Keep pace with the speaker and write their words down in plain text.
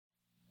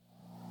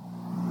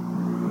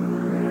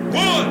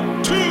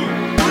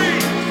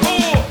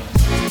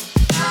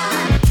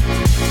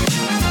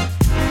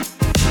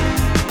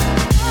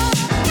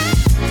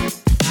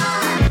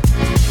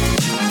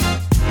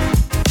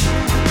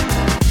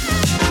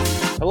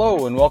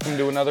Hello and welcome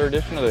to another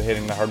edition of the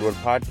Hitting the Hardwood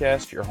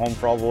podcast, your home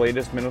for all the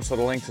latest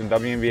Minnesota Lynx and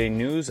WNBA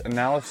news,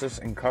 analysis,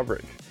 and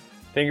coverage.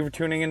 Thank you for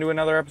tuning into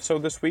another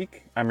episode this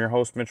week. I'm your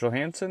host, Mitchell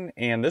Hansen,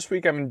 and this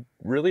week I'm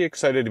really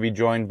excited to be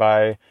joined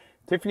by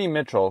Tiffany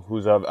Mitchell,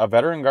 who's a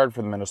veteran guard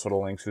for the Minnesota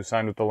Lynx, who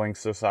signed with the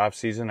Lynx this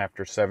offseason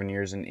after 7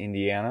 years in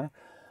Indiana.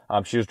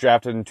 She was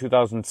drafted in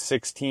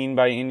 2016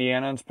 by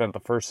Indiana and spent the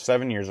first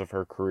 7 years of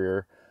her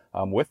career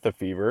with the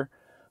Fever.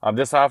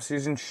 This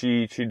offseason,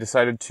 she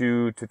decided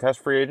to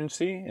test free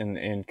agency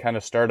and kind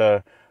of start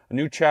a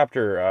new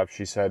chapter,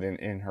 she said,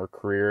 in her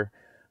career.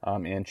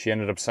 And she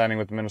ended up signing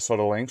with the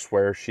Minnesota Lynx,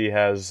 where she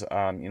has,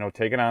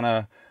 taken on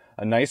a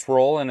nice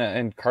role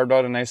and carved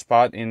out a nice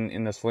spot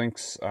in this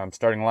Lynx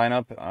starting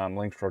lineup,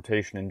 Lynx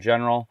rotation in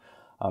general.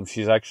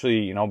 She's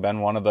actually,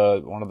 been one of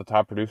the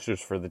top producers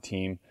for the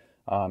team.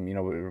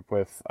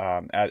 With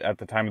at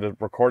the time of the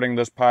recording of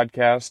this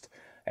podcast,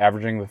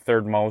 averaging the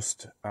third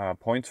most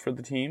points for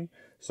the team.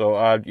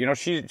 So,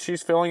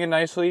 she's filling in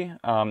nicely,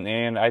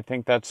 and I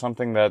think that's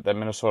something that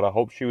Minnesota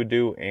hoped she would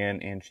do,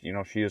 and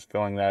she is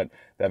filling that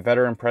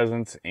veteran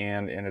presence,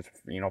 and it's,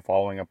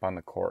 following up on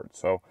the court.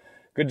 So,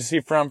 good to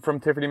see from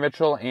Tiffany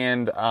Mitchell,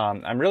 and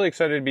I'm really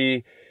excited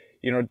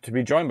to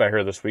be joined by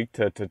her this week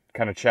to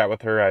kind of chat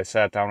with her. I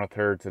sat down with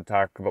her to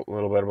talk a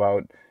little bit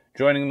about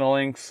joining the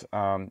Lynx,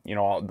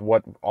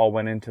 what all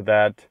went into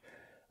that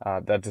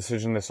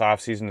decision this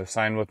offseason to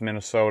sign with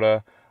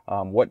Minnesota,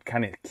 what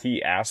kind of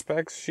key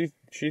aspects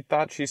she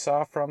thought she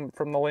saw from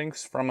the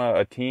Lynx, from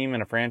a team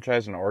and a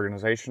franchise and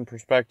organization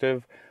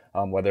perspective,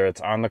 whether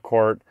it's on the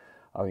court,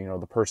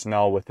 the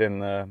personnel within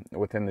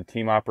the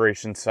team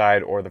operations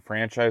side or the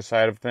franchise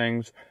side of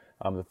things,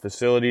 the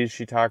facilities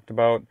she talked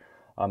about,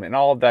 and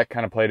all of that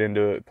kind of played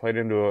into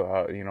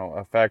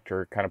effect,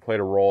 or kind of played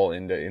a role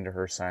into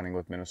her signing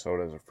with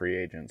Minnesota as a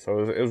free agent.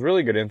 So it was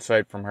really good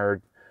insight from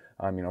her,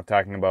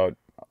 talking about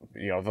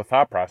the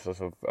thought process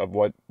of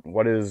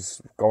what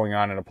is going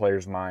on in a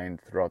player's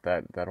mind throughout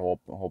that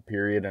whole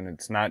period, and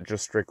it's not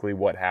just strictly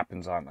what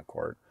happens on the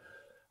court.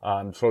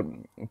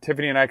 So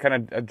Tiffany and I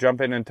kind of jump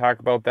in and talk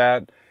about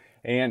that,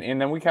 and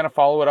then we kind of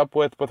follow it up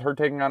with her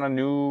taking on a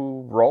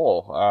new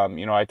role.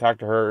 I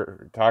talked a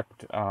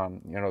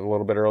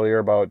little bit earlier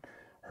about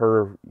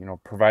her,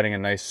 providing a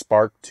nice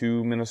spark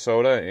to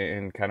Minnesota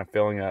and kind of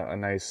filling a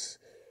nice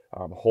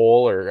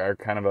hole or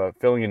kind of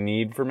filling a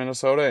need for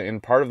Minnesota.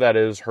 And part of that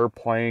is her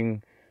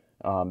playing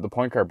the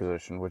point guard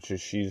position, which is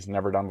she's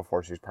never done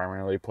before. She's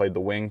primarily played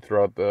the wing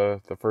throughout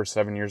the first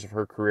 7 years of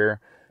her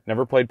career.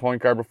 Never played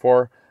point guard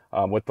before.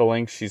 With the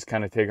Lynx, she's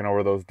kind of taken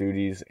over those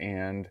duties,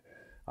 and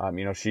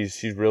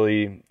she's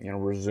really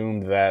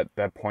resumed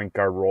that point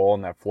guard role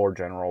and that floor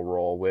general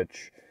role,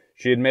 which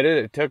she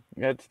admitted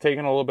it's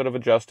taken a little bit of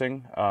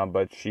adjusting,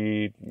 but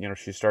she's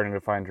starting to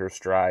find her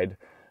stride.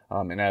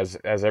 And as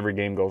every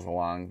game goes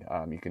along,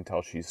 you can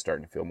tell she's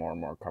starting to feel more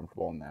and more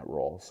comfortable in that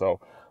role.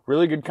 So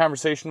really good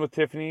conversation with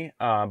Tiffany.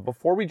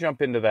 Before we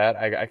jump into that,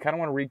 I kind of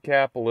want to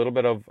recap a little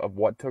bit of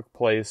what took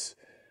place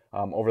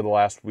over the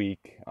last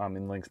week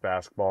in Lynx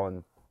basketball.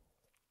 And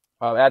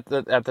at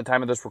the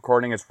time of this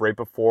recording, it's right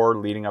before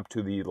leading up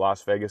to the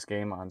Las Vegas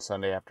game on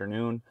Sunday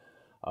afternoon.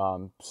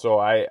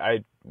 So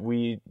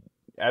we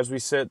as we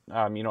sit,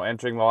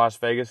 entering the Las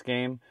Vegas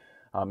game,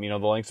 the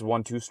Lynx have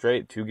won two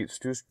straight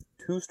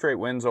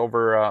wins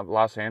over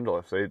Los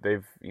Angeles.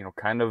 They've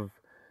kind of,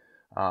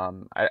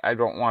 I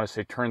don't want to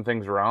say turn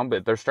things around,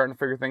 but they're starting to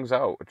figure things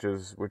out, which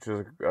is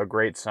a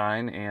great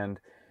sign. And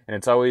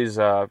it's always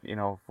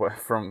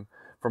from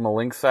a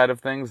Lynx side of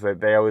things, that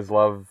they always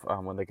love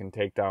when they can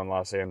take down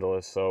Los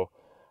Angeles. So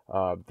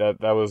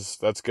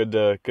that's good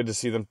to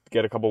see them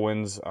get a couple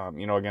wins,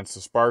 against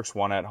the Sparks.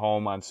 One at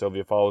home on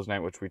Sylvia Falls night,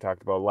 which we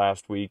talked about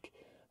last week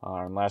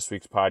on last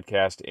week's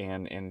podcast,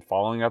 and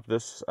following up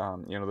this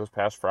this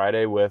past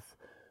Friday with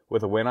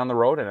a win on the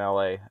road in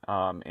LA.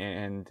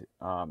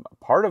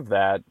 Part of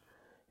that,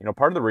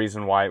 part of the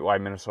reason why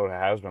Minnesota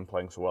has been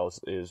playing so well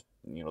is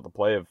the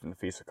play of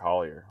Nafisa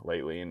Collier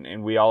lately,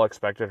 and we all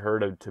expected her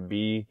to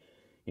be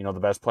the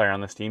best player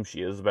on this team.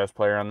 She is the best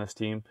player on this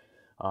team,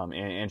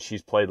 and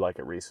she's played like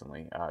it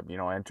recently.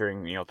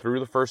 Entering through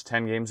the first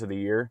 10 games of the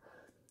year,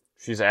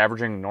 she's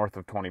averaging north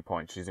of 20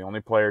 points. She's the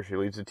only player. She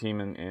leads the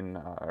team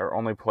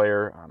only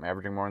player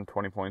averaging more than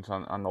 20 points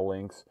on the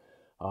Lynx.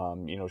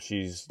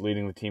 She's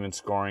leading the team in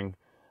scoring,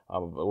 a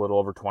little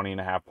over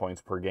 20.5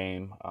 points per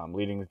game.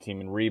 Leading the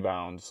team in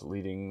rebounds.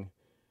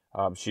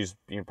 She's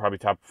probably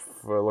top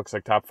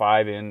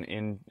 5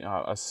 in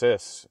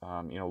assists.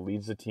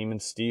 Leads the team in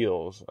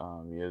steals.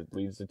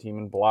 Leads the team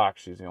in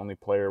blocks. She's the only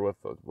player with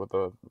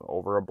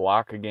over a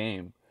block a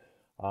game.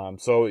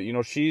 So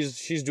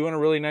she's doing a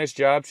really nice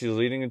job. She's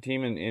leading the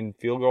team in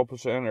field goal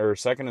percent, or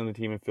second in the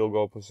team in field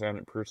goal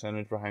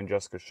percentage behind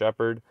Jessica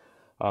Shepard.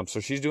 So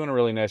she's doing a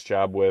really nice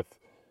job with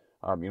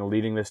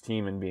leading this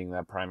team and being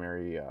that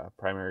primary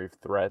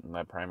threat and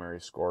that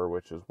primary scorer,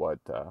 which is what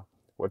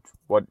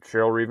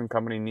Cheryl Reeve and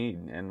company need,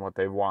 and what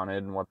they've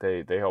wanted, and what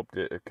they hope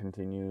it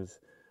continues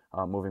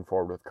moving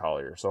forward with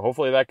Collier. So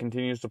hopefully that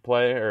continues to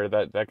play, or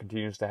that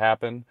continues to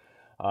happen.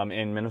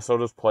 And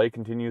Minnesota's play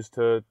continues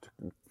to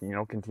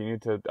continue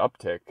to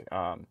uptick.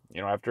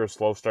 After a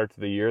slow start to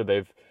the year,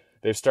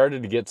 they've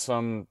started to get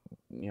some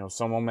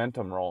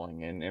momentum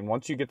rolling, and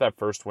once you get that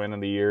first win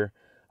of the year,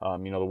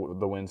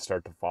 the wins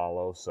start to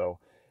follow. So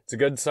it's a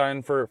good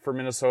sign for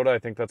Minnesota. I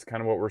think that's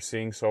kind of what we're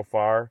seeing so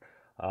far.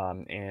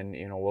 And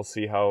we'll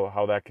see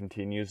how that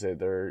continues.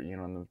 They're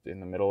in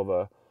the middle of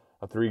a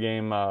three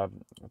game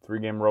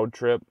road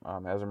trip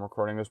as I'm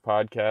recording this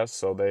podcast.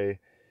 So they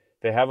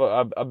have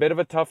a bit of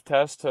a tough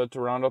test to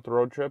round out the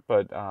road trip,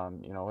 but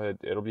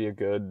it'll be a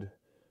good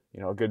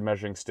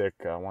measuring stick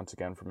once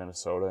again for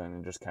Minnesota,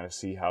 and just kind of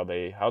see how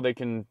they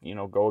can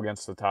go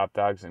against the top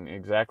dogs and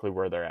exactly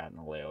where they're at in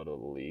the layout of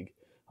the league.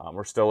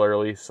 We're still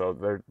early,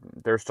 so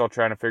they're still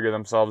trying to figure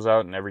themselves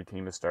out, and every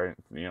team is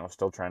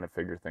still trying to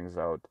figure things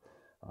out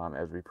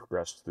as we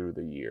progress through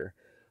the year.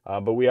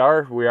 But we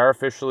are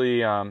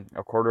officially a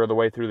quarter of the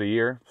way through the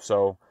year,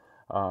 so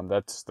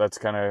that's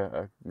kind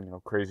of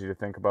crazy to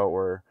think about.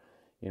 We're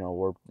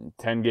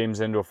 10 games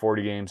into a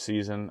 40-game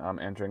season,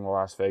 entering the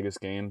Las Vegas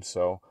game,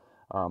 so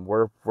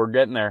we're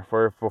getting there.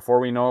 Before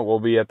we know it, we'll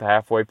be at the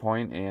halfway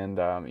point, and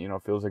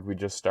it feels like we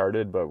just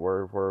started, but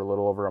we're a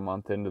little over a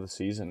month into the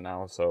season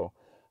now, so.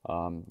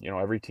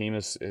 Every team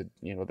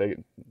they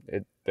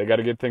got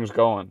to get things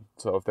going.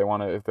 So if they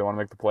want to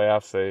make the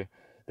playoffs, they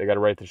got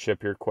to right the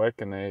ship here quick,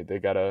 and they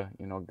got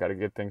to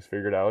get things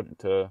figured out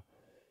to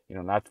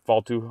not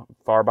fall too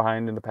far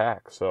behind in the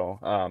pack. So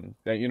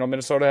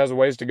Minnesota has a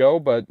ways to go,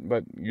 but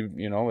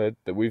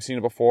we've seen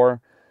it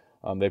before.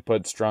 They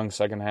put strong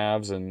second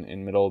halves and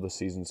in middle of the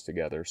seasons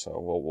together. So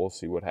we'll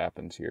see what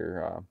happens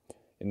here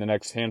in the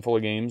next handful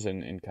of games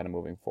and kind of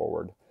moving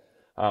forward.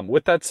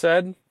 With that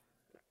said.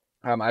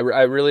 I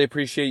really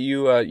appreciate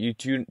you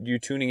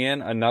tuning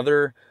in.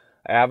 Another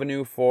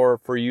avenue for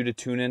you to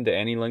tune into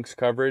any Lynx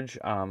coverage.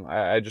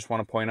 I just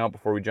want to point out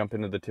before we jump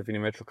into the Tiffany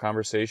Mitchell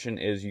conversation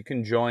is you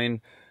can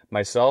join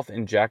myself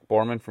and Jack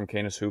Borman from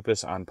Canis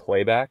Hoopus on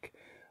Playback.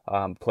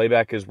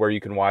 Playback is where you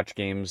can watch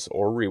games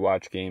or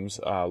rewatch games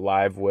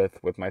live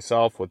with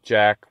myself, with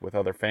Jack, with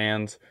other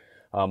fans.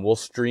 We'll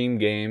stream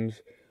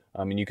games.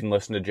 And you can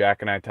listen to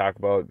Jack and I talk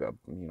about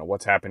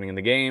what's happening in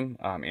the game,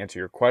 answer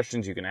your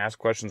questions. You can ask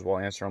questions, we'll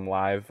answer them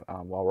live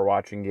while we're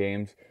watching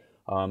games,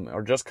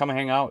 or just come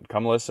hang out,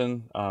 come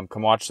listen,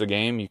 come watch the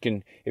game. You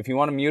can, if you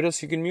want to mute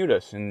us, you can mute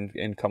us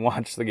and come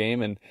watch the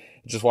game and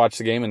just watch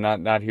the game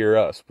and not hear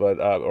us.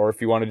 But or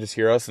if you want to just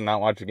hear us and not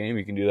watch the game,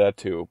 you can do that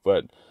too.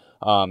 But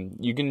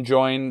you can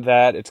join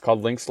that. It's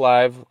called Lynx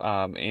Live,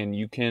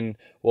 and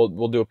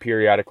we'll do it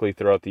periodically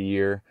throughout the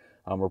year.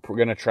 We're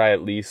going to try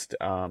at least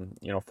 4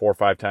 or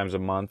 5 times a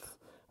month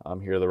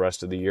here the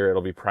rest of the year.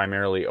 It'll be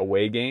primarily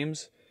away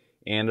games,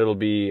 and it'll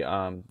be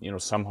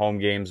some home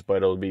games, but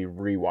it'll be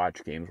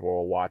rewatch games where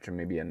we'll watch them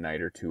maybe a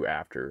night or two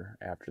after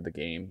the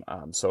game.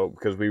 So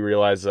because we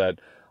realize that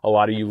a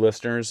lot of you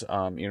listeners,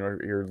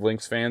 you're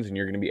Lynx fans, and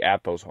you're going to be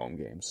at those home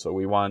games. So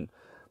we want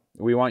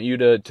you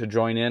to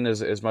join in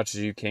as much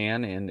as you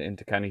can and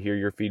to kind of hear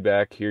your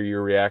feedback, hear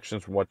your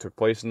reactions from what took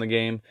place in the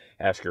game,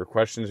 ask your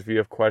questions if you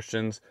have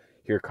questions.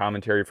 Hear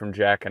commentary from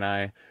Jack and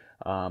I,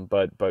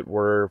 but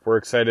we're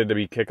excited to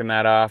be kicking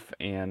that off,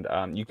 and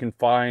you can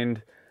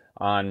find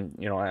on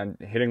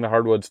Hitting the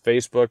Hardwood's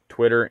Facebook,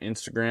 Twitter,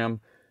 Instagram,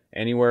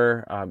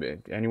 anywhere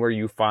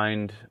you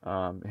find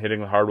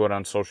Hitting the Hardwood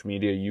on social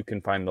media, you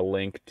can find the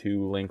link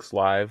to Lynx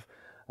Live.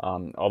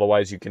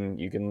 Otherwise, you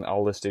can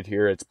I'll list it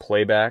here. It's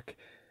playback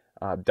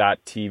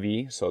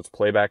 .tv, so it's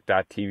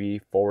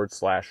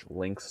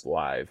playback.tv/Lynx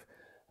Live,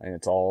 and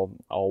it's all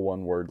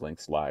one word,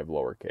 Lynx Live,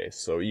 lowercase.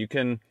 So you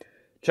can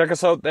check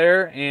us out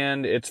there,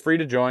 and it's free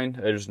to join.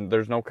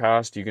 There's no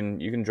cost. You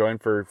can join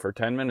for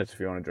 10 minutes if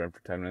you want to join for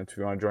 10 minutes. If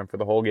you want to join for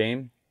the whole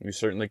game, you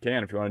certainly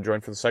can. If you want to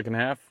join for the second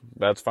half,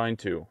 that's fine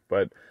too.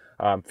 But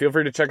feel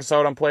free to check us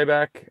out on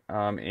Playback,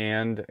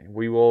 and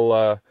we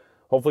will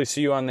hopefully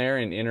see you on there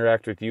and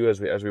interact with you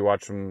as we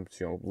watch some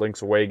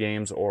Lynx away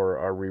games or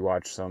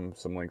rewatch some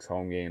Lynx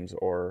home games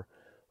or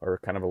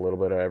kind of a little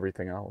bit of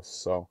everything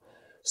else. So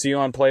see you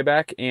on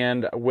Playback,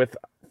 and without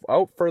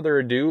further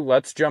ado,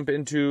 let's jump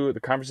into the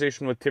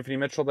conversation with Tiffany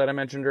Mitchell that I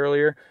mentioned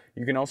earlier.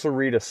 You can also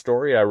read a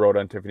story I wrote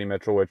on Tiffany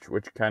Mitchell,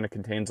 which kind of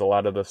contains a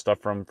lot of the stuff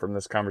from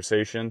this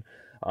conversation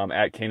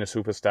at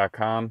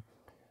canishoopus.com.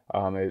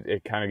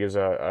 It kind of gives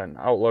an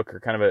outlook or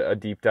kind of a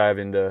deep dive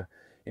into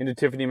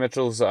Tiffany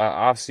Mitchell's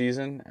off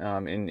season,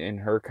 in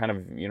her kind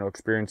of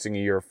experiencing a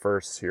year of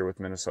firsts here with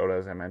Minnesota,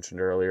 as I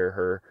mentioned earlier.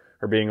 Her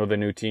being with a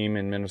new team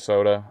in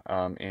Minnesota,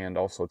 and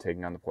also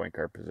taking on the point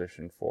guard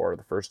position for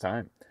the first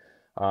time.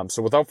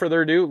 So without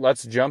further ado,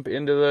 let's jump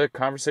into the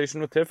conversation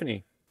with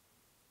Tiffany.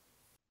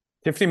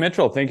 Tiffany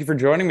Mitchell, thank you for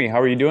joining me.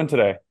 How are you doing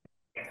today?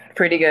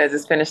 Pretty good.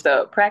 Just finished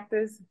up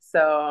practice.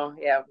 So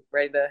yeah,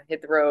 ready to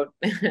hit the road.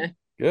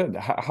 Good.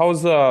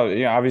 How's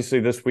obviously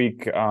this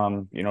week,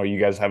 you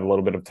guys have a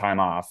little bit of time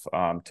off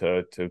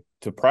to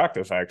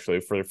practice actually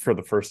for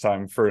the first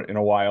time in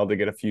a while, to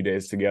get a few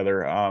days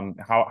together.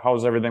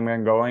 How's everything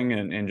been going,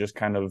 and just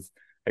kind of,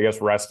 I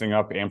guess, resting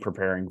up and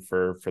preparing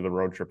for the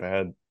road trip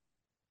ahead?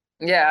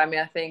 Yeah, I mean,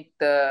 I think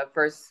the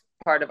first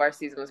part of our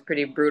season was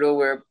pretty brutal.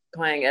 We're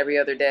playing every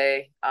other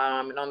day,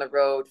 and on the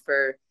road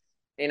for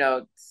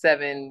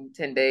 7,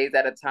 10 days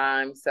at a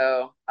time.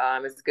 So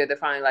it's good to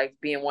finally like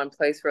be in one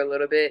place for a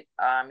little bit,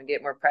 and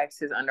get more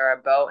practices under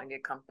our belt and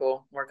get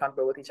more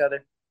comfortable with each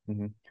other.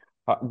 Hmm.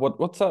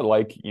 What's that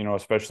like,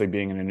 especially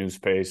being in a new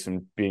space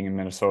and being in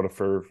Minnesota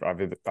for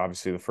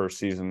obviously the first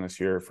season this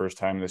year, first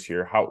time this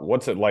year?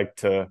 What's it like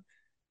to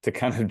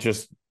kind of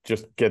just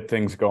get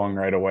things going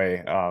right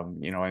away,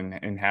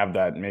 and have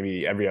that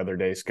maybe every other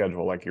day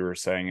schedule, like you were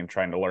saying, and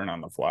trying to learn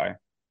on the fly?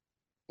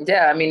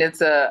 Yeah, I mean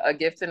it's a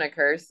gift and a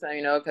curse,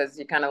 because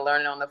you're kind of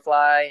learning on the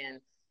fly,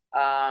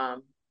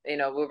 and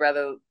we'd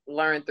rather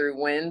learn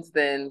through wins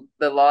than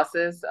the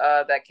losses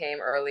that came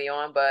early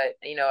on. But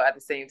at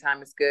the same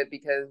time, it's good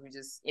because we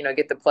just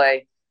get to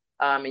play,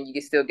 and you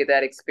can still get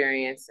that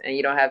experience, and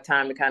you don't have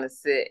time to kind of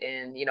sit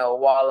and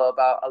wallow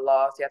about a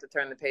loss. You have to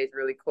turn the page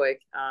really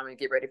quick, and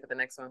get ready for the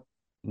next one.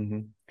 Hmm.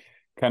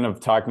 Kind of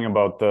talking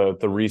about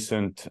the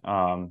recent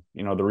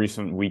the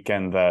recent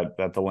weekend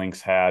that the Lynx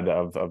had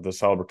of the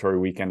celebratory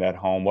weekend at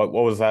home. What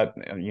was that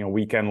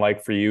weekend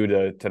like for you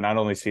to not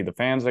only see the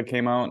fans that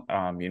came out,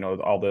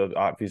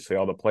 obviously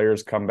all the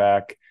players come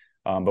back,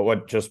 but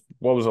what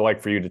was it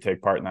like for you to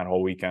take part in that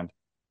whole weekend?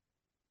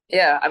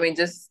 Yeah, I mean,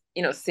 just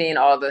seeing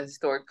all the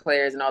historic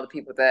players and all the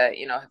people that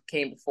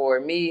came before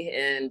me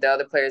and the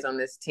other players on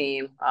this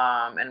team,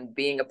 and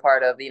being a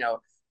part of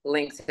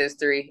Link's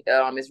history,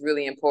 is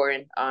really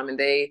important. And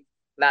they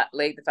not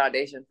laid the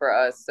foundation for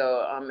us,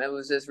 so it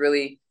was just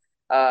really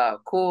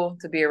cool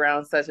to be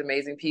around such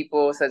amazing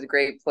people, such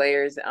great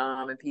players,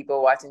 and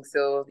people watching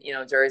still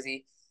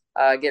Jersey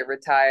get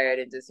retired,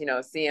 and just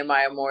seeing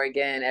Maya Moore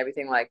again,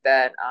 everything like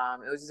that.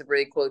 It was just a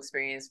really cool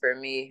experience for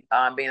me,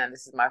 being that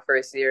this is my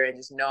first year and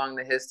just knowing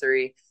the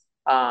history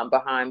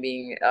behind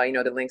being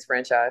the Lynx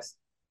franchise.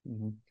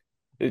 Hmm.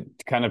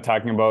 Kind of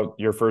talking about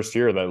your first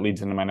year, that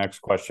leads into my next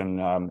question.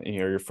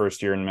 Your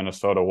first year in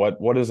Minnesota.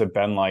 What has it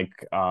been like,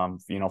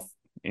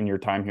 in your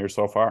time here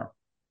so far?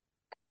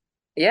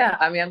 Yeah,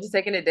 I mean, I'm just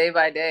taking it day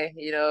by day,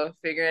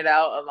 figuring it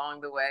out along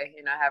the way.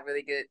 I have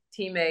really good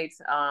teammates,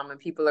 and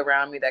people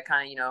around me that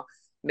kind of,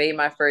 made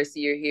my first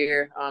year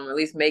here, at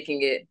least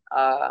making it,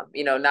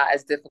 not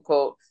as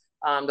difficult.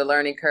 The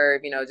learning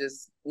curve,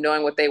 just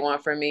knowing what they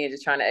want from me and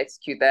just trying to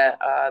execute that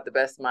the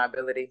best of my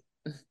ability.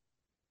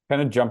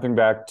 Kind of jumping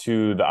back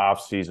to the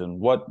off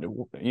season,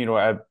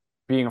 at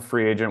being a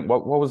free agent,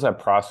 what was that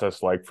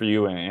process like for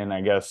you? And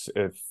I guess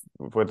if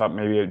without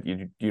maybe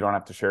you don't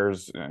have to share,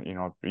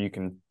 you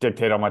can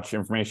dictate how much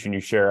information you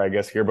share, I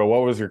guess here. But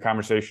what was your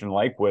conversation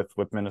like with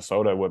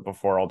Minnesota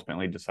before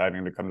ultimately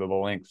deciding to come to the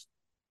Lynx?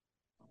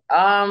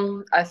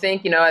 I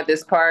think, at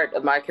this part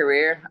of my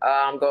career,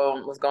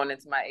 was going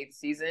into my eighth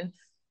season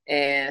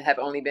and have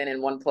only been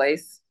in one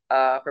place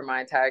for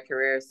my entire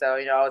career. So,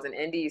 I was in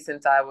Indy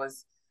since I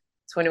was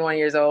 21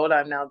 years old.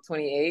 I'm now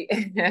 28.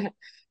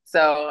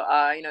 So,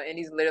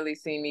 Indy's literally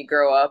seen me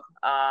grow up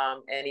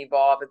and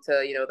evolve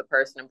into, the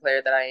person and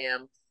player that I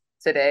am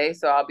today.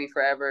 So I'll be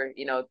forever,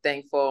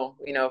 thankful,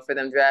 for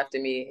them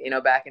drafting me,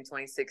 back in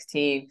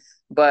 2016.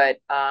 But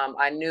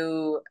I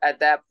knew at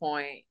that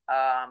point,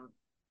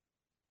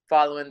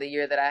 following the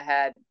year that I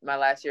had my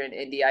last year in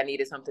Indy, I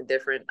needed something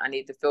different. I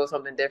needed to feel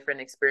something different,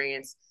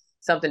 experience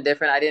something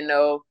different. I didn't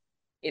know,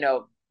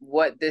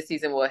 what this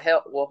season will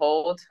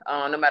hold,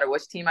 no matter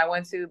which team I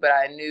went to. But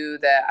I knew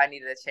that I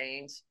needed a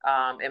change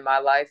in my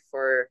life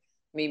for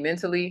me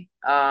mentally,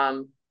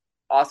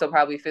 also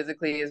probably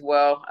physically as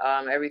well.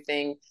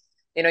 Everything,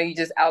 you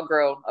just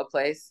outgrow a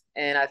place,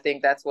 and I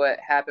think that's what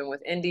happened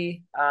with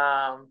Indy.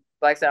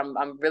 Like I said,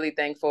 I'm really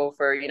thankful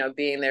for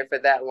being there for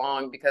that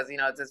long, because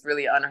it's just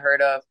really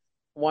unheard of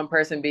one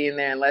person being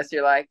there, unless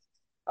you're like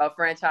a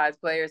franchise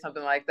player or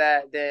something like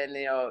that. Then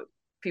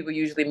people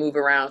usually move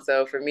around.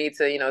 So for me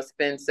to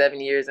spend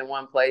 7 years in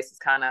one place is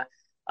kind of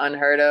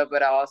unheard of.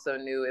 But I also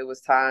knew it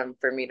was time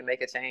for me to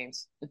make a change.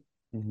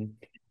 Mm-hmm.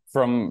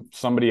 From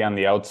somebody on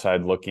the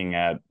outside looking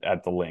at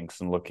the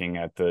Lynx and looking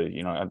at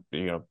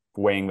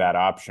weighing that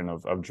option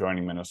of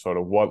joining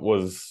Minnesota, what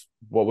was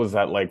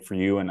that like for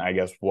you? And I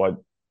guess what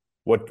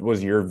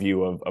was your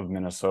view of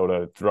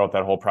Minnesota throughout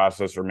that whole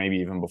process, or maybe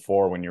even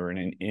before when you were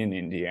in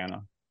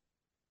Indiana?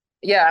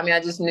 Yeah, I mean, I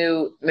just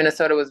knew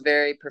Minnesota was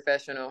very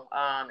professional,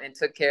 and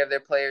took care of their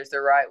players the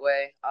right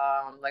way.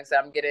 Like I said,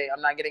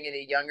 I'm not getting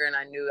any younger, and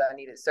I knew I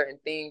needed certain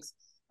things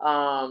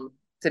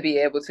to be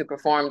able to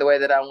perform the way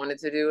that I wanted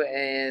to do,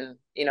 and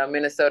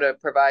Minnesota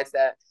provides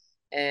that.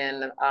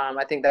 And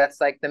I think that's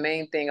like the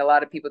main thing a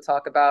lot of people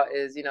talk about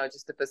is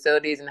just the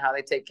facilities and how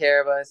they take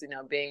care of us.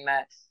 Being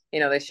that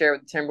they share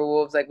with the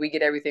Timberwolves, like we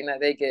get everything that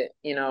they get,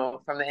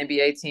 from the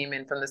NBA team,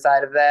 and from the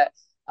side of that.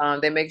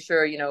 They make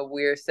sure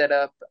we're set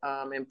up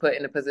and put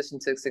in a position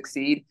to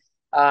succeed,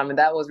 and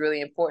that was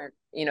really important.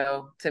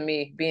 To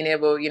me, being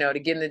able to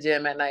get in the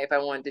gym at night if I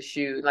wanted to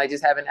shoot, like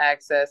just having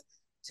access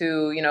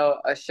to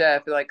a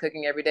chef, like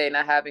cooking every day,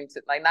 not having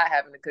to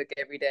cook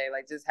every day,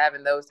 like just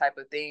having those type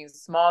of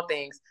things, small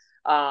things.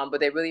 But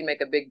they really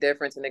make a big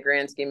difference in the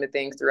grand scheme of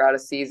things throughout a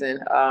season,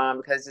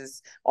 because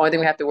just only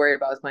thing we have to worry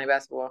about is playing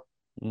basketball.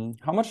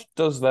 How much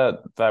does that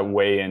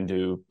weigh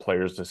into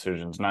players'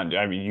 decisions? Not,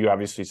 I mean, you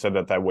obviously said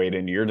that weighed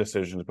into your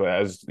decisions, but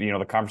as you know,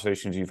 the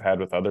conversations you've had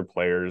with other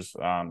players,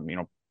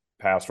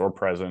 past or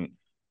present,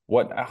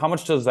 how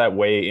much does that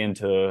weigh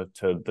into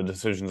the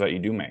decisions that you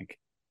do make?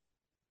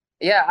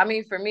 Yeah, I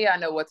mean, for me, I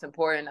know what's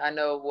important. I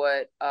know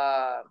what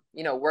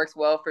works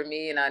well for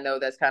me, and I know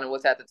that's kind of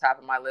what's at the top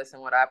of my list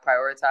and what I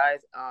prioritize.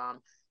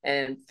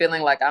 And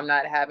feeling like I'm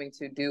not having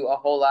to do a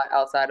whole lot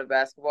outside of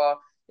basketball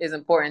is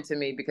important to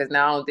me because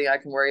now the only thing I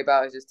can worry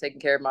about is just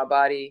taking care of my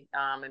body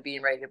and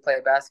being ready to play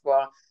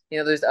basketball.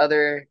 There's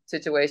other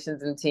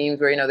situations and teams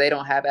where they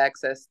don't have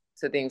access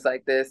to things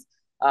like this,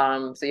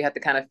 so you have to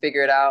kind of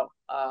figure it out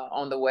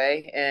on the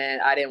way.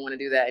 And I didn't want to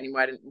do that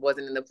anymore.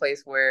 Wasn't in the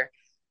place where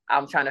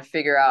I'm trying to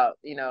figure out,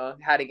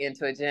 how to get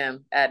into a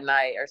gym at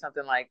night or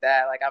something like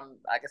that. Like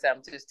I said,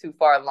 I'm just too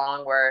far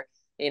along where,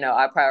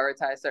 I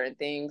prioritize certain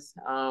things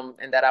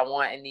and that I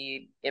want and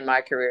need in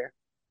my career.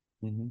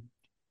 Mm-hmm.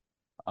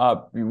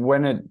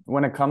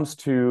 When it comes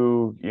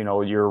to,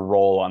 your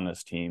role on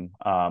this team,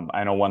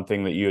 I know one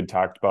thing that you had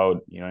talked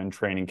about, in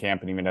training camp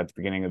and even at the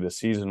beginning of the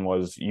season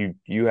was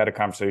you had a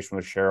conversation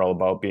with Cheryl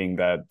about being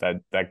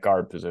that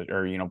guard position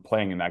or,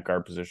 playing in that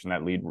guard position,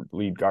 that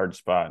lead guard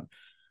spot.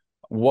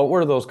 What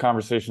were those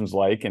conversations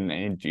like? And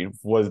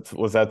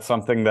was that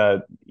something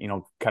that,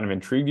 kind of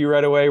intrigued you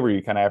right away? Were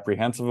you kind of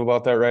apprehensive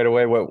about that right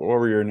away? What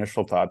were your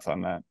initial thoughts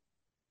on that?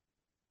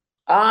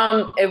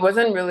 It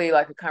wasn't really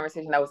like a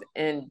conversation that was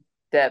in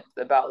depth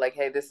about like,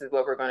 hey, this is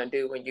what we're gonna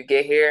do when you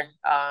get here.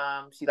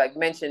 She like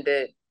mentioned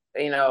it,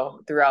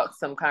 throughout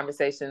some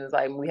conversations.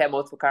 Like we had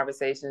multiple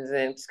conversations,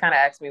 and just kind of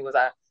asked me, was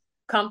I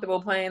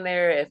comfortable playing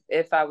there?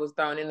 If I was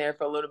thrown in there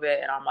for a little bit,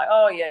 and I'm like,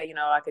 oh yeah,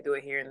 I could do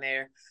it here and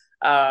there.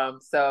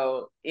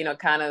 So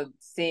kind of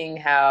seeing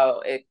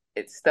how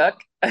it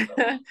stuck,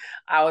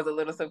 I was a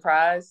little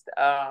surprised.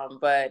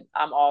 But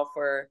I'm all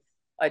for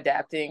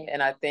adapting,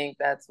 and I think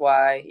that's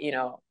why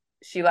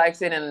she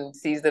likes it and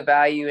sees the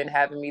value in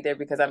having me there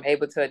because I'm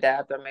able to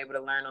adapt. I'm able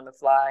to learn on the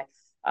fly.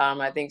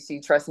 I think she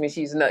trusts me.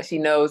 She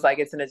knows like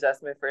it's an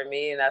adjustment for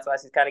me, and that's why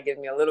she's kind of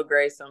giving me a little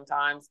grace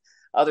sometimes.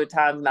 Other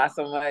times, not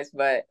so much,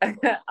 but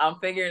I'm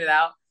figuring it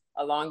out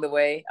along the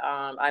way.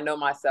 I know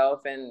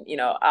myself, and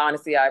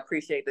honestly, I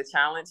appreciate the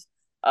challenge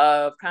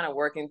of kind of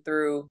working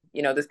through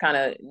this kind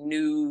of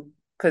new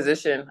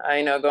position.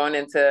 Going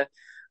into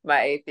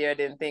my eighth year, I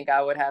didn't think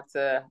I would have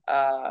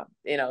to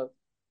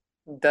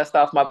dust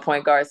off my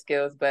point guard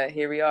skills, but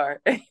here we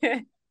are.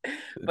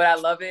 But I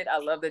love it. I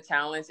love the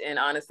challenge, and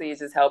honestly, it's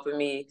just helping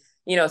me,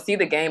 see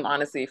the game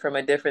honestly from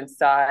a different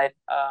side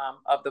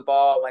of the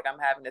ball. Like I'm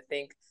having to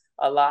think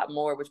a lot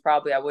more, which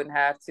probably I wouldn't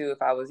have to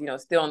if I was,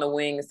 still on the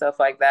wing and stuff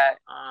like that.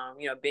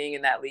 Being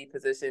in that lead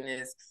position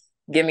is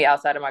get me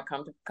outside of my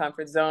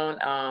comfort zone,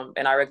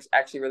 and I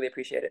actually really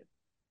appreciate it.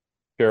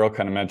 Cheryl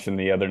kind of mentioned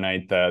the other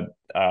night that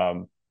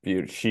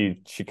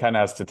she kind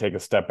of has to take a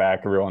step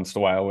back every once in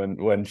a while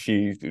when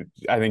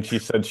I think she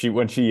said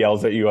when she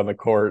yells at you on the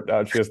court,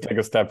 she has to take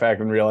a step back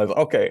and realize,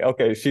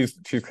 okay, she's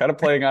kind of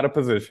playing out of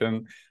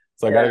position,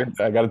 so Yeah.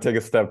 I gotta take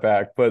a step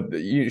back. But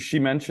she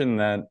mentioned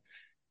that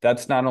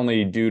that's not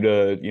only due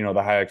to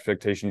the high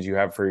expectations you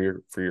have for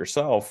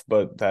yourself,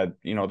 but that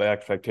the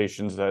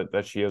expectations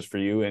that she has for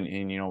you, and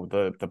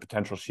the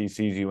potential she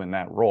sees you in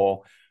that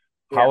role.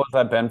 How Yeah. has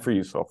that been for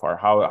you so far?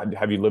 How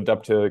have you lived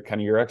up to kind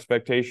of your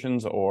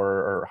expectations,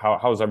 or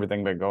how's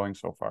everything been going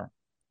so far?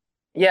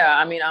 Yeah,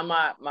 I mean, I'm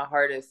my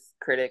hardest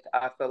critic,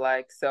 I feel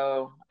like.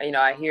 So,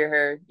 I hear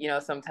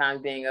her,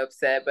 sometimes being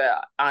upset,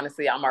 but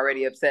honestly, I'm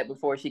already upset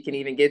before she can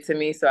even get to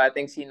me. So I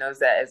think she knows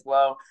that as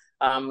well.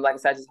 Like I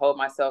said, I just hold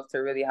myself to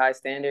a really high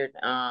standard.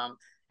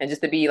 And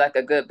just to be like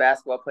a good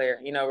basketball player,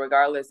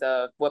 regardless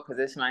of what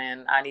position I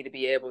am, I need to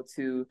be able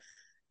to,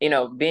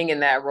 being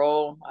in that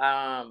role,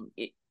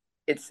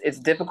 it's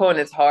difficult and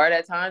it's hard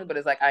at times, but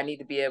it's like I need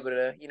to be able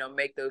to,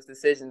 make those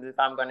decisions if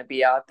I'm going to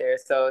be out there.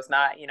 So it's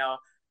not,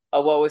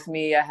 oh, woe is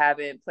me, I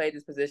haven't played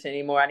this position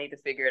anymore. I need to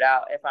figure it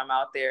out if I'm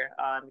out there,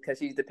 because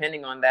she's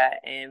depending on that.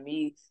 And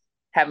me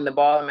having the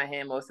ball in my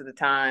hand most of the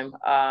time,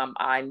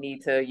 I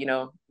need to,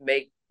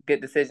 make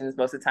good decisions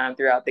most of the time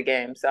throughout the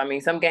game. So, I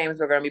mean, some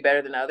games are going to be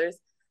better than others.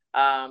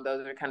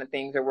 Those are the kind of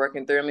things we're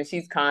working through. I mean,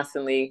 she's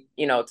constantly,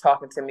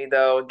 talking to me,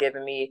 though,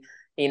 giving me,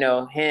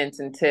 hints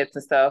and tips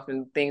and stuff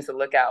and things to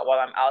look out while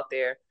I'm out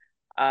there.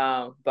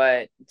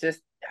 But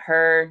just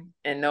her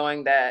and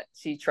knowing that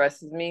she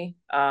trusts me,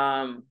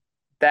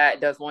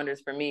 that does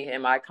wonders for me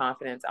and my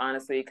confidence,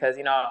 honestly, because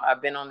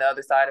I've been on the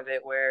other side of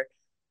it where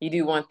you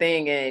do one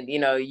thing and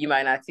you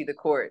might not see the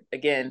court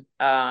again,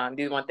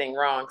 do one thing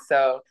wrong.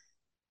 So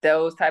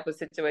those type of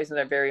situations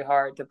are very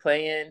hard to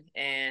play in,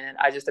 and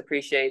I just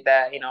appreciate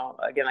that.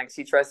 Again, like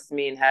she trusts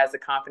me and has the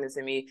confidence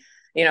in me.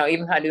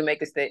 Even if I do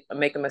make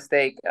a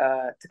mistake,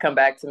 to come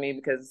back to me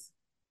because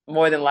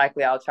more than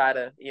likely I'll try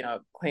to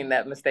clean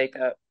that mistake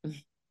up.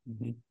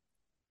 Mhm.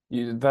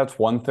 That's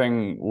one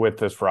thing with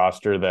this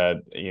roster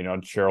that,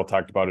 Cheryl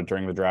talked about it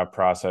during the draft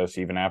process,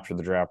 even after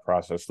the draft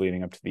process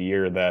leading up to the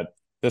year, that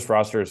this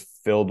roster is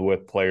filled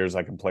with players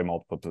that can play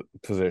multiple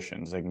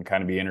positions. They can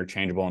kind of be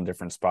interchangeable in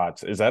different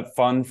spots. Is that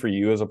fun for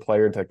you as a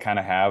player to kind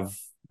of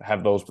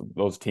have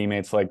those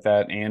teammates like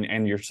that,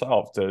 and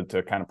yourself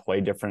to kind of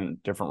play different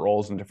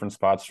roles in different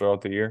spots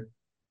throughout the year?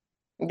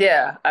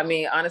 Yeah, I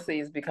mean, honestly,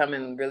 it's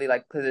becoming really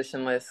like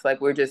positionless. Like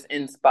we're just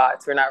in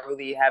spots. We're not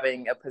really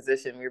having a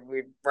position.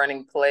 We're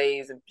running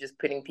plays and just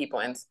putting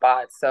people in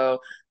spots. So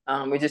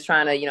we're just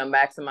trying to,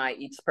 maximize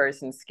each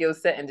person's skill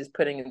set and just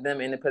putting them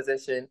in a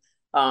position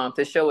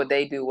to show what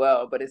they do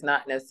well. But it's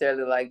not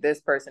necessarily like this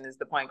person is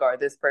the point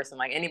guard. This person,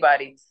 like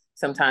anybody,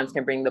 sometimes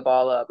can bring the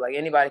ball up. Like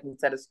anybody can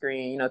set a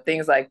screen.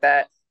 Things like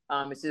that.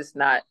 It's just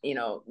not,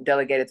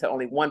 delegated to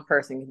only one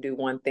person can do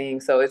one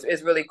thing. So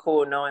it's really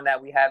cool knowing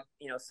that we have,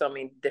 so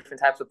many different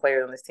types of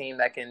players on this team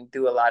that can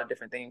do a lot of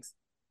different things.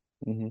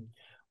 Mm-hmm.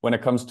 When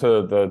it comes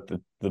to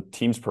the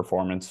team's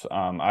performance,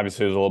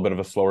 obviously it was a little bit of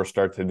a slower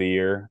start to the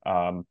year,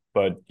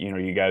 but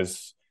you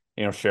guys,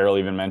 Cheryl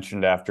even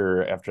mentioned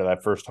after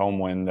that first home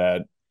win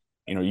that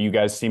you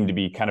guys seem to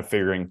be kind of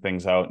figuring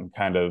things out and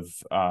kind of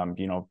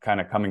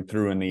kind of coming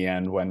through in the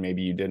end when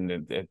maybe you didn't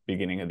at the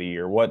beginning of the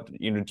year. What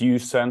do you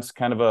sense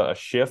kind of a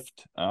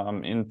shift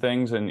in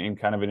things and in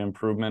kind of an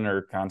improvement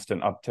or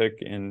constant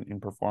uptick in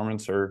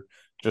performance or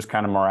just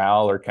kind of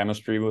morale or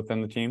chemistry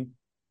within the team?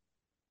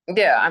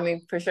 Yeah, I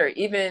mean, for sure.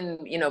 Even,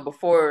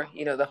 before,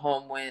 the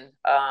home win,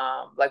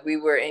 like we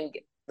were in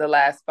the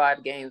last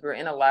 5 games, we're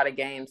in a lot of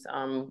games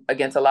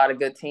against a lot of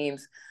good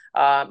teams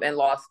and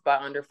lost by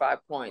under 5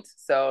 points.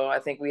 So I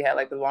think we had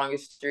like the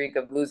longest streak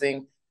of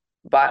losing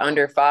by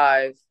under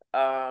five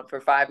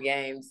for 5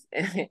 games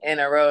in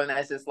a row. And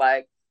that's just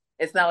like,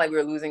 it's not like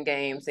we're losing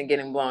games and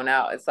getting blown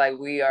out. It's like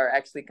we are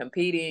actually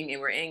competing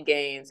and we're in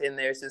games and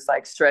there's just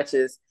like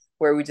stretches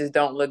where we just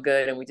don't look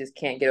good and we just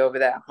can't get over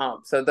that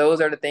hump. So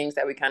those are the things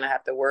that we kind of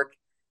have to work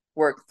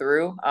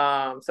through.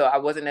 So I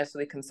wasn't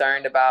necessarily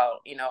concerned about,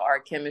 our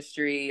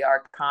chemistry,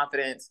 our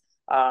confidence,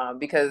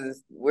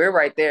 because we're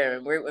right there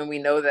and we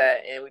know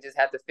that, and we just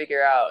have to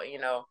figure out,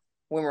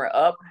 when we're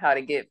up, how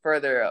to get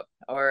further up,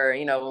 or,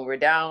 when we're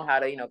down, how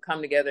to,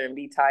 come together and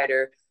be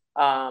tighter,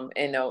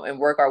 and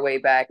work our way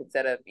back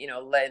instead of,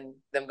 letting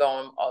them go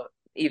on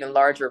even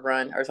larger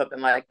run or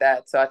something like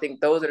that. So I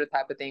think those are the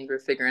type of things we're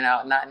figuring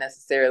out, not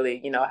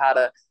necessarily, how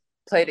to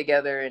play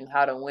together and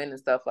how to win and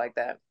stuff like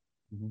that.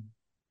 Mm-hmm.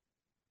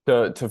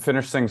 To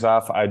finish things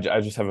off, I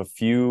just have a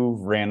few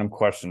random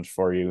questions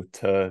for you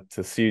to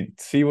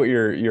see what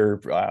your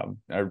I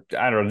don't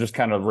know, just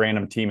kind of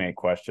random teammate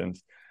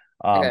questions.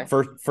 Okay.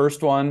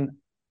 First one,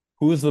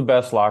 who's the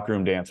best locker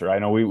room dancer? I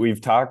know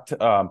we've talked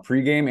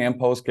pregame and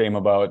postgame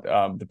about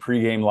the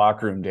pregame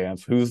locker room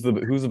dance. Who's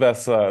the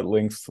best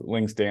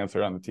Lynx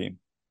dancer on the team?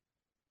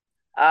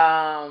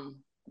 By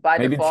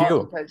Maybe it's default,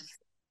 you. because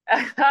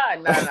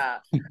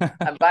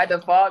no. By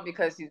default,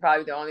 because she's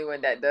probably the only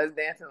one that does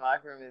dance in the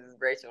locker room is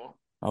Rachel.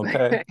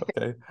 Okay,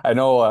 okay. I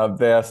know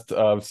they asked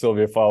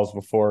Sylvia Fowles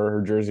before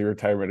her jersey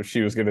retirement if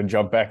she was going to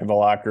jump back in the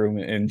locker room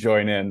and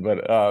join in,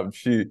 but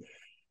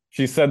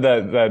she said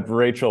that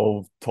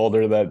Rachel told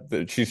her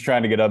that she's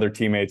trying to get other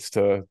teammates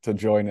to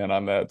join in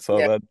on that. So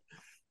Yeah, that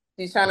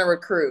she's trying to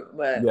recruit,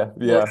 but yeah,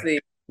 we'll yeah, see.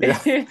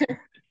 yeah.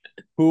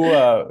 Who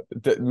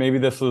maybe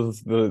this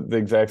was the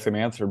exact same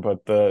answer,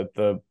 but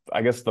the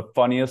I guess the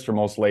funniest or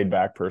most laid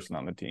back person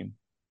on the team.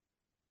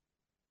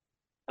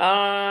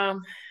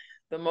 Um,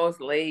 the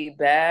most laid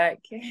back.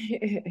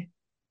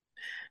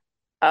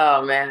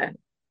 Oh man,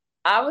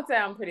 I would say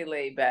I'm pretty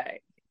laid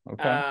back.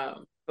 Okay.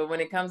 But when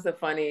it comes to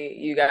funny,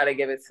 you got to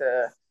give it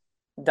to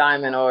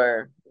Diamond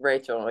or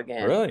Rachel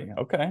again. Really?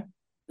 Okay. All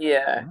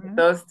Yeah, right.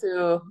 those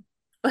two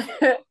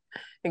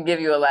can give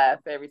you a laugh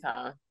every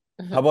time.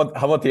 How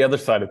about the other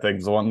side of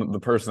things? The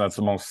person that's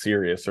the most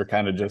serious or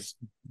kind of just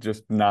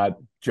not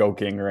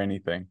joking or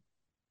anything.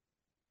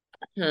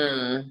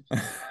 Hmm.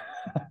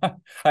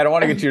 I don't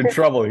want to get you in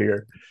trouble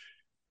here.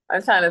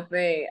 I'm trying to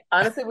think.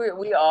 Honestly,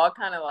 we all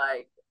kind of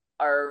like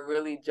are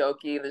really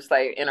jokey, just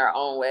like in our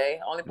own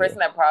way. Only Yeah. person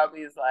that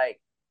probably is like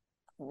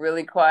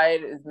really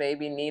quiet is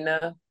maybe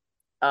Nina.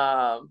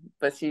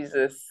 But she's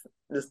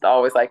just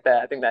always like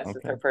that. I think that's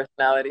just her Okay.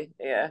 personality.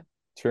 Yeah.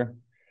 Sure.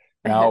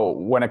 Now,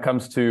 when it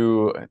comes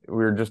to, we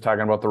were just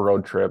talking about the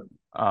road trip.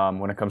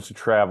 When it comes to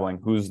traveling,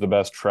 who's the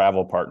best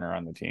travel partner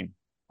on the team?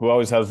 Who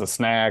always has the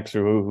snacks,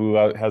 or who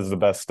has the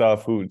best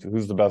stuff?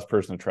 Who's the best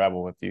person to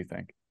travel with, do you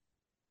think?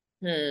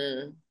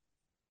 Hmm.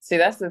 See,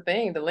 that's the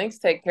thing. The Lynx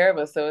take care of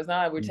us, so it's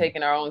not like we're Hmm.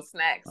 taking our own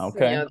snacks.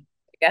 Okay.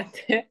 Got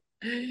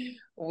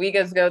we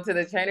just go to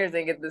the trainers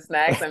and get the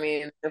snacks. I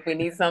mean, if we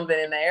need something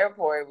in the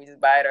airport, we just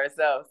buy it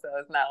ourselves. So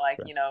it's not like,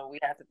 we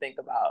have to think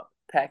about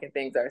packing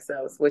things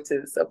ourselves, which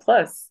is a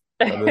plus.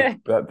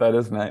 That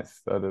is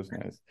nice. That is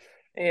nice.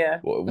 Yeah.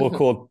 Well,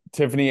 cool,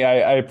 Tiffany.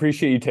 I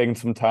appreciate you taking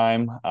some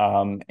time,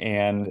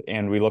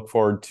 and we look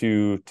forward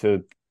to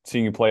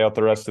seeing you play out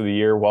the rest of the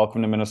year.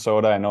 Welcome to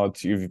Minnesota. I know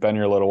you've been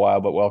here a little while,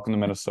 but welcome to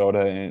Minnesota,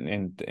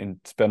 and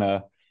it's been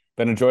a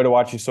joy to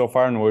watch you so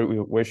far, and we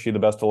wish you the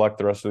best of luck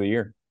the rest of the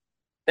year.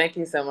 Thank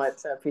you so much.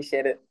 I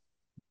appreciate it.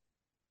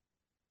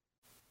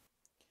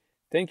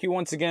 Thank you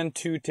once again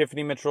to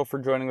Tiffany Mitchell for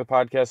joining the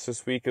podcast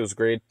this week. It was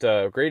great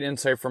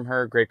insight from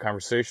her, great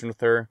conversation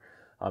with her.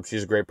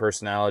 She's a great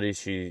personality.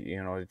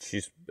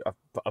 She's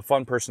a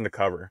fun person to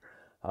cover.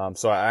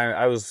 So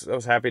I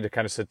was happy to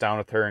kind of sit down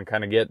with her and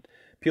kind of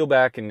peel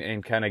back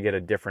and kind of get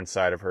a different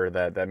side of her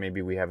that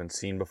maybe we haven't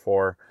seen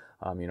before.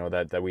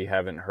 That we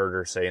haven't heard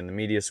her say in the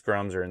media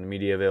scrums or in the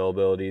media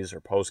availabilities or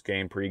post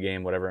game, pre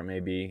game, whatever it may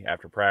be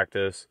after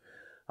practice.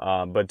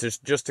 But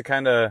just to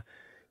kind of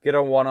get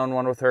a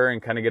one-on-one with her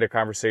and kind of get a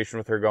conversation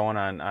with her going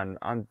on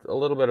a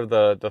little bit of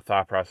the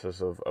thought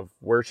process of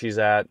where she's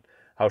at,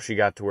 how she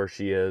got to where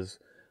she is,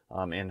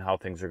 and how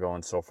things are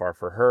going so far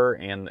for her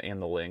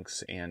and the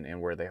Lynx and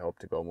where they hope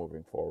to go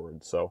moving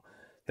forward. So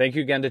thank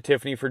you again to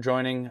Tiffany for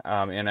joining,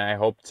 and I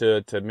hope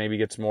to maybe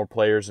get some more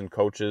players and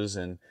coaches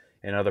and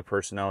other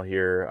personnel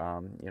here,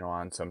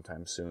 on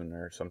sometime soon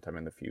or sometime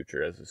in the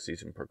future as the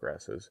season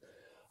progresses.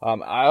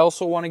 I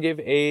also want to give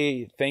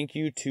a thank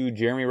you to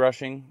Jeremy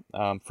Rushing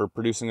for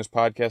producing this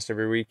podcast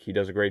every week. He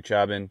does a great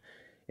job in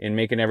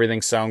making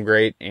everything sound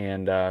great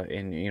and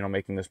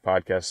making this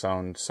podcast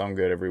sound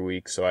good every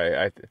week. So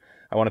I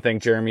want to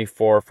thank Jeremy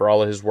for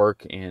all of his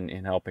work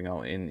in helping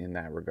out in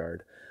that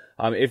regard.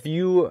 If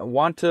you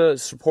want to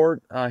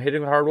support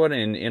Hitting the Hardwood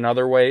in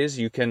other ways,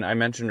 you can. I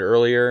mentioned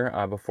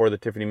earlier before the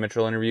Tiffany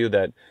Mitchell interview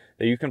that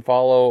you can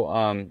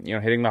follow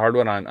Hitting the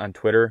Hardwood on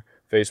Twitter,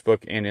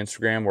 Facebook, and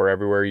Instagram. We're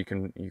everywhere you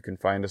can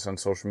find us on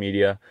social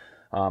media.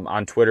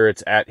 On Twitter,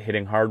 it's at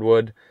Hitting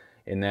Hardwood,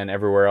 and then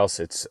everywhere else,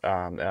 it's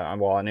on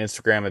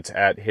Instagram, it's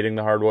at Hitting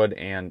the Hardwood,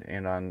 and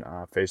on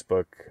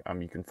Facebook,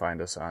 you can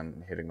find us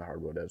on Hitting the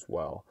Hardwood as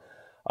well.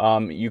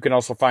 You can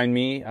also find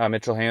me,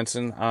 Mitchell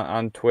Hansen,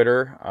 on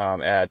Twitter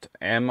at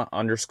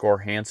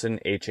M_Hansen,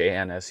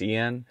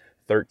 HANSEN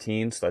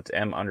 13. So that's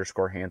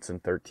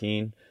M_Hansen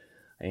 13.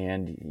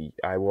 And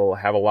I will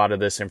have a lot of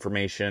this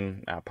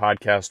information,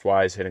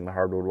 podcast-wise, Hitting the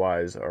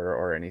Hardwood-wise,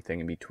 or anything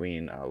in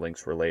between,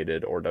 Lynx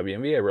related or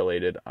WNBA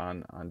related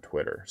on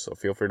Twitter. So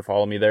feel free to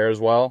follow me there as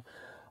well.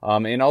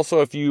 And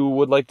also, if you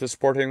would like to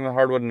support Hitting the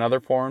Hardwood in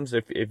other forms,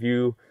 if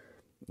you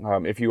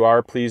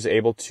are, please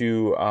able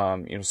to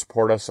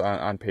support us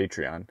on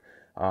Patreon.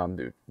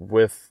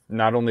 With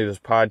not only this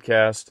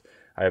podcast,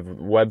 I have a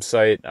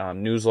website,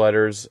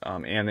 newsletters,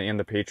 and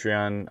the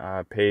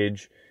Patreon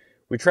page.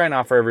 We try and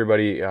offer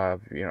everybody,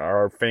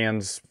 our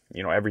fans,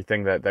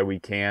 everything that we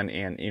can,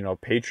 and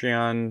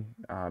Patreon,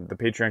 the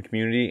Patreon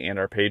community and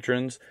our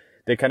patrons,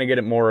 they kind of get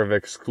it more of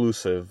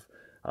exclusive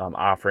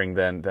offering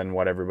than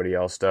what everybody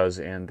else does,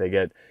 and they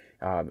get.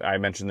 I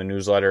mentioned the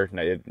newsletter.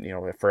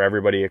 For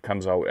everybody, it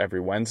comes out every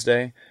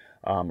Wednesday,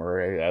 or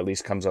at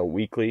least comes out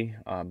weekly.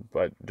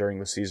 But during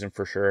the season,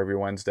 for sure, every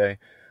Wednesday.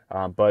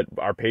 But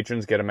our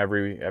patrons get them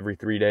every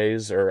 3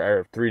 days,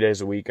 or 3 days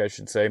a week, I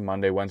should say,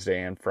 Monday,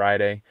 Wednesday, and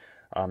Friday.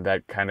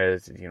 That kind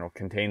of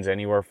contains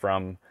anywhere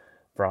from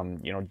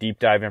deep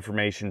dive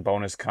information,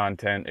 bonus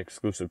content,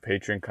 exclusive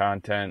Patreon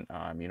content,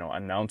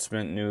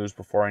 announcement news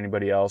before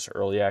anybody else,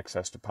 early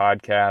access to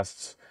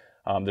podcasts.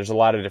 There's a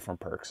lot of different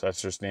perks.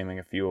 That's just naming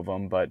a few of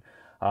them. But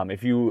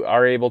if you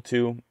are able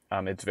to,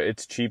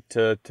 it's cheap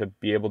to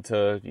be able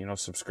to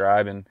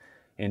subscribe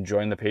and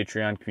join the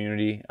Patreon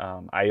community.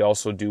 I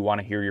also do want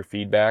to hear your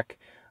feedback.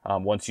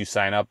 Once you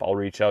sign up, I'll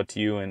reach out to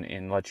you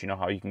and let you know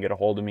how you can get a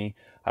hold of me.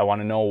 I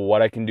want to know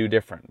what I can do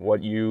different,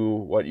 what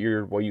you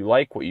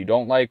like, what you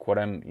don't like,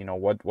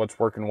 what's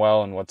working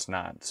well and what's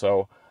not.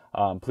 So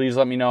please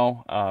let me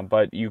know.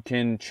 But you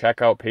can check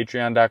out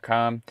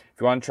patreon.com. If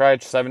you want to try a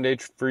 7-day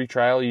free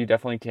trial, you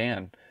definitely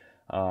can.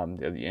 And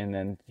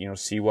then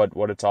see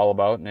what it's all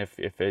about, and if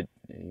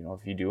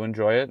you do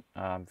enjoy it,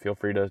 feel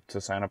free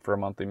to sign up for a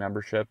monthly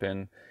membership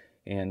and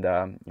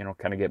kind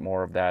of get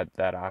more of that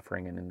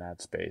offering and in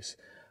that space.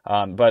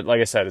 But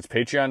like I said, it's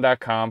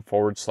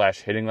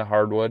patreon.com/hitting the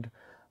hardwood.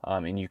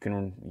 And you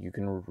can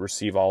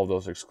receive all of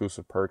those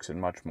exclusive perks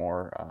and much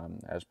more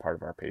as part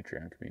of our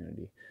Patreon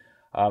community.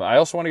 I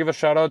also want to give a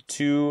shout out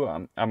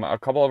to a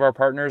couple of our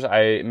partners.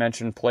 I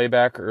mentioned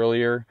Playback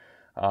earlier.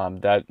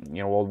 That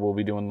we'll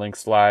be doing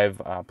Lynx Live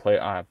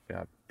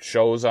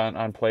shows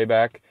on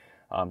Playback.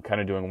 Kind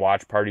of doing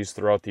watch parties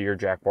throughout the year.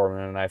 Jack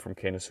Borman and I from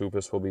Canis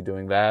Hoopus will be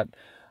doing that.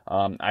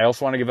 I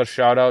also want to give a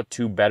shout out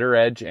to Better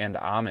Edge and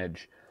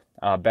Homage.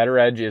 Better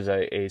Edge is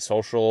a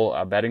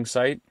social betting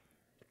site.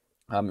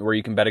 Where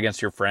you can bet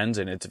against your friends,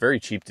 and it's very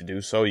cheap to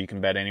do so. You can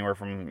bet anywhere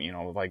from,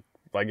 like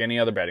any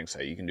other betting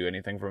site. You can do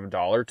anything from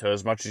 $1 to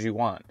as much as you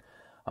want.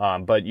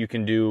 But you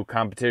can do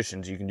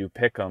competitions, you can do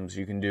pick'ems,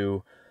 you can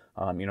do,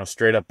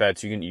 straight up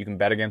bets. You can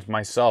bet against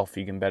myself.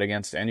 You can bet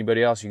against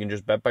anybody else. You can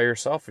just bet by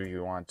yourself if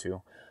you want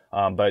to.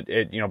 But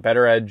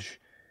Better Edge,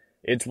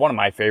 it's one of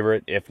my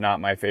favorite, if not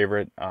my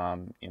favorite,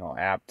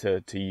 app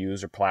to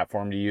use or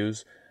platform to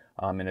use.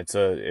 And it's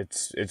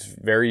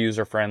very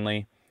user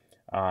friendly.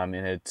 And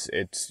it's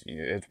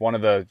one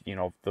of the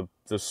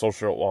the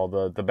social,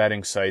 the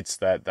betting sites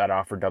that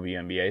offer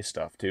WNBA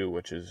stuff too,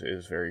 which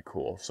is very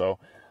cool. So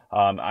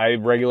I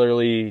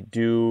regularly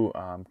do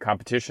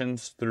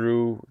competitions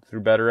through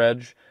Better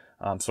Edge.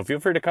 So feel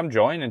free to come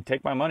join and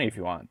take my money if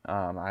you want.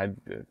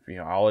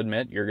 I'll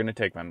admit you're going to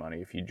take my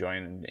money if you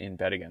join and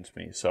bet against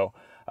me. So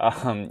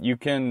you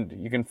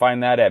can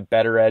find that at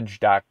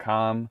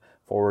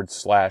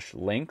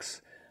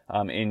bettoredge.com/links.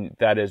 And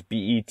that is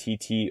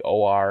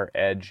BETTOR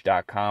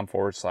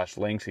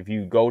edge.com/links. If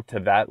you go to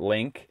that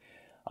link,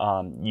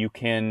 you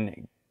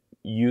can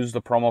use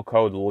the promo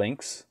code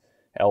LYNX,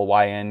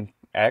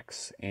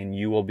 LYNX, and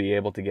you will be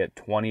able to get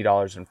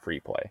 $20 in free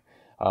play.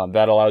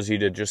 That allows you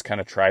to just kind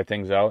of try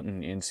things out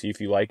and see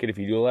if you like it. If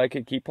you do like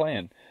it, keep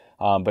playing.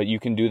 But you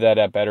can do that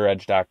at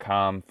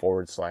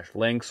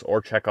bettoredge.com/links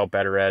or check out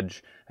Better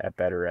Edge at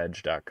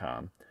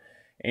bettoredge.com.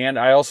 And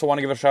I also want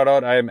to give a shout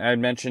out. I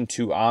mentioned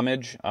to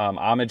Homage.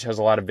 Homage has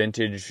a lot of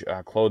vintage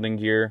clothing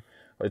gear.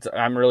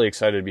 I'm really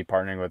excited to be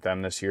partnering with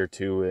them this year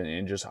too,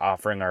 and just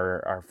offering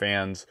our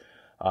fans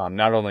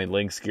not only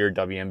Lynx gear,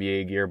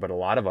 WNBA gear, but a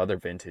lot of other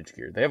vintage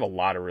gear. They have a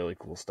lot of really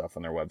cool stuff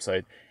on their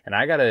website. And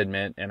I got to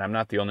admit, and I'm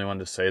not the only one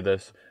to say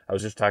this, I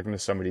was just talking to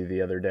somebody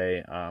the other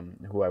day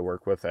who I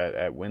work with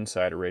at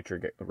Winside,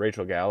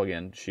 Rachel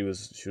Galligan. She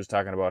was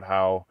talking about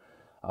how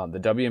the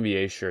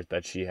WNBA shirt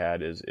that she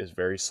had is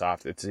very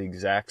soft. It's the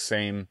exact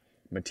same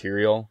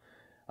material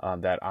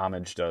that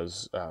Homage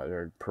does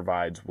or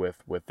provides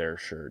with their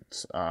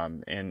shirts.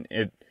 And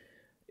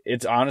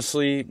it's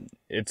honestly,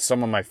 it's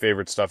some of my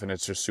favorite stuff, and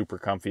it's just super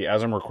comfy.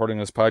 As I'm recording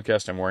this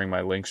podcast, I'm wearing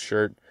my Lynx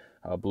shirt,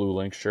 blue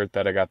Lynx shirt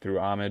that I got through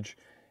Homage.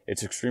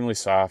 It's extremely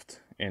soft,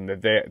 and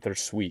they're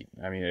sweet.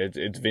 I mean,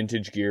 it's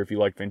vintage gear if you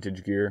like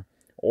vintage gear,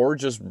 or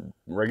just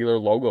regular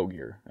logo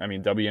gear. I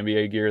mean,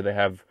 WNBA gear, they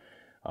have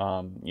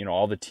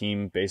all the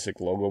team basic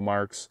logo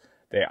marks.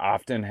 They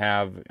often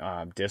have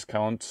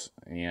discounts,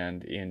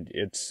 and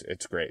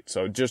it's great.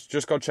 So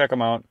just go check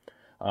them out.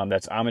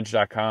 That's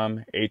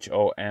homage.com,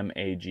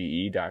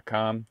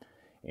 HOMAGE.com.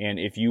 And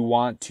if you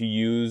want to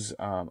use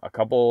a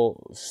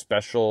couple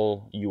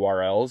special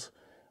URLs,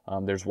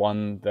 there's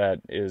one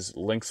that is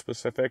Lynx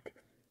specific,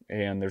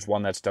 and there's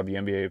one that's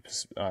WNBA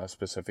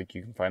specific.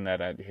 You can find that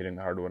at Hitting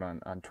the Hardwood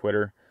on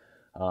Twitter.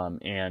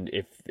 And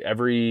if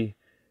every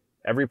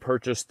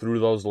purchase through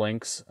those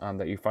links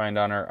that you find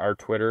on our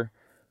Twitter,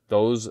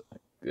 those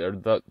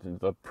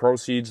the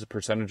proceeds, the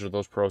percentage of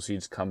those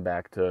proceeds come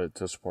back to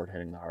support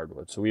Hitting the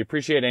Hardwood. So we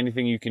appreciate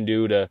anything you can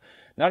do to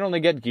not only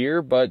get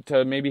gear, but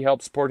to maybe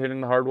help support Hitting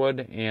the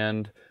Hardwood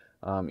and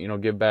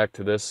give back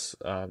to this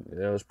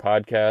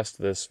podcast,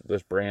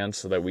 this brand,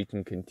 so that we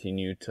can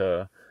continue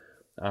to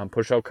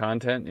push out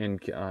content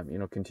and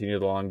continue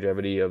the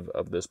longevity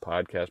of this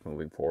podcast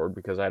moving forward,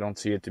 because I don't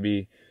see it to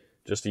be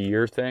just a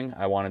year thing.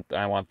 I want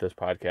this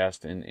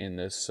podcast in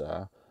this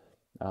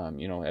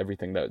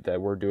everything that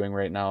we're doing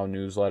right now,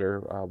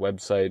 newsletter,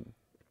 website,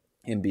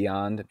 and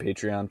beyond,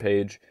 Patreon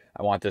page.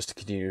 I want this to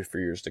continue for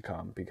years to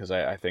come, because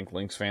I think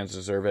Lynx fans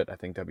deserve it. I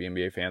think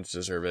WNBA fans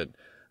deserve it.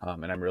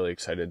 And I'm really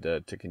excited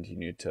to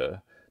continue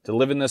to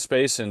live in this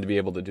space and to be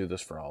able to do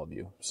this for all of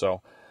you.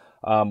 So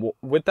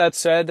with that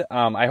said,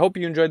 I hope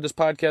you enjoyed this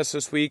podcast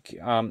this week.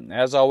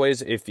 As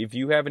always, if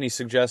you have any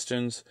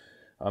suggestions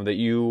that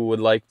you would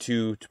like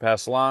to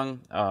pass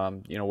along,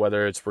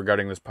 whether it's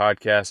regarding this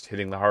podcast,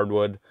 Hitting the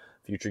Hardwood,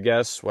 future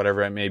guests,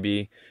 whatever it may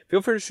be,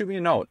 feel free to shoot me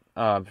a note.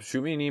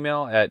 Shoot me an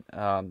email at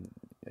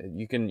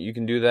you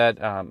can do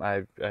that.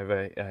 I have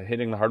a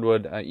Hitting the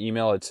Hardwood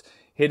email. It's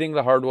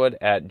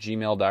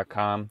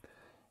hittingthehardwood@gmail.com.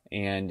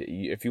 And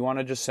if you want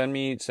to just send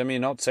me a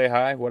note, say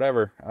hi,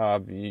 whatever,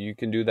 you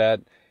can do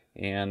that,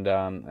 and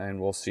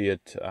we'll see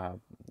it.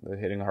 The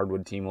Hitting the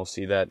Hardwood team will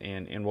see that,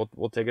 and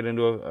we'll take it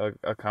into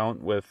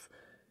account with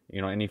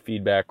any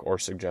feedback or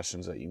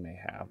suggestions that you may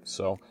have.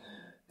 So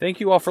thank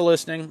you all for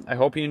listening. I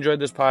hope you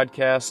enjoyed this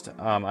podcast.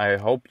 I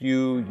hope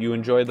you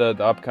enjoy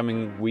the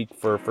upcoming week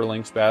for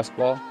Lynx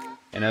basketball.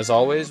 And as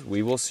always,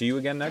 we will see you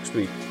again next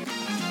week.